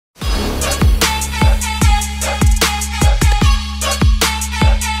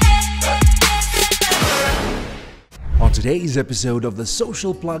today's episode of the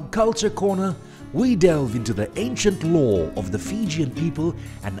Social Plug Culture Corner, we delve into the ancient lore of the Fijian people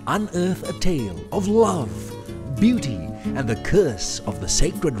and unearth a tale of love, beauty, and the curse of the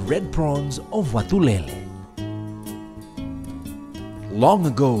sacred red prawns of Vatulele. Long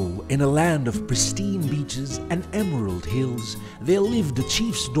ago, in a land of pristine beaches and emerald hills, there lived a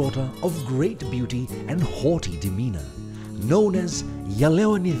chief's daughter of great beauty and haughty demeanor, known as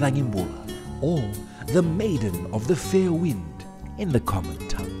Yalewanithangimbula, or the Maiden of the Fair Wind in the common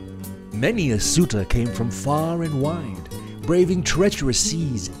tongue. Many a suitor came from far and wide, braving treacherous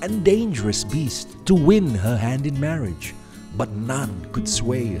seas and dangerous beasts to win her hand in marriage, but none could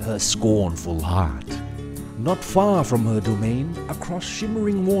sway her scornful heart. Not far from her domain, across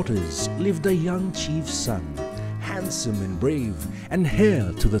shimmering waters, lived a young chief's son, handsome and brave, and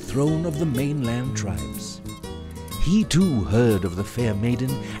heir to the throne of the mainland tribes. He too heard of the fair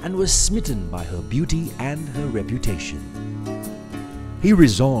maiden and was smitten by her beauty and her reputation. He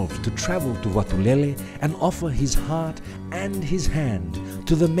resolved to travel to Vatulele and offer his heart and his hand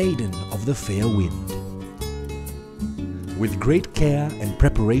to the maiden of the fair wind. With great care and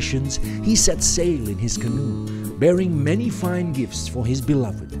preparations, he set sail in his canoe, bearing many fine gifts for his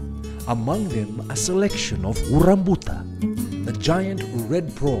beloved, among them a selection of urambuta, the giant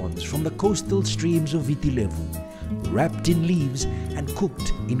red prawns from the coastal streams of Vitilevu, wrapped in leaves and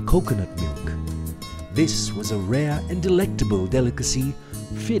cooked in coconut milk. This was a rare and delectable delicacy,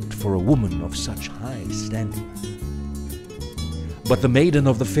 fit for a woman of such high standing. But the maiden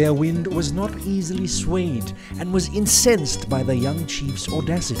of the fair wind was not easily swayed and was incensed by the young chief's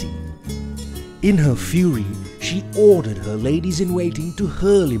audacity. In her fury, she ordered her ladies-in-waiting to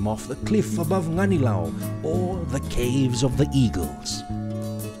hurl him off the cliff above Nganilau, or the caves of the eagles.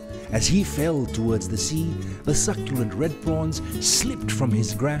 As he fell towards the sea, the succulent red prawns slipped from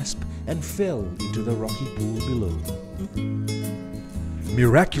his grasp and fell into the rocky pool below.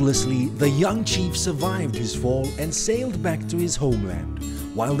 Miraculously, the young chief survived his fall and sailed back to his homeland,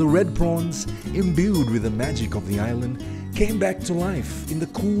 while the red prawns, imbued with the magic of the island, came back to life in the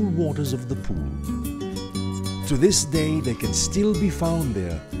cool waters of the pool. To this day, they can still be found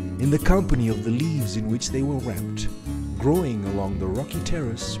there, in the company of the leaves in which they were wrapped, growing along the rocky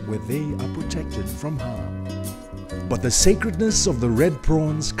terrace where they are protected from harm. But the sacredness of the red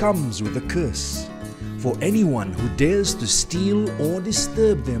prawns comes with a curse, for anyone who dares to steal or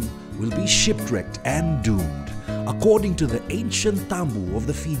disturb them will be shipwrecked and doomed, according to the ancient tambu of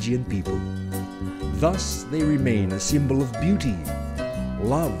the Fijian people. Thus they remain a symbol of beauty,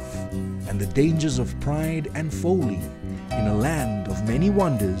 love, and the dangers of pride and folly in a land of many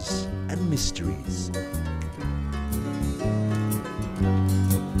wonders and mysteries.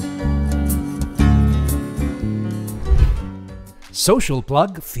 Social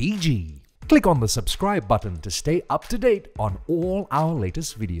Plug Fiji. Click on the subscribe button to stay up to date on all our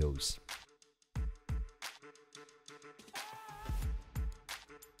latest videos.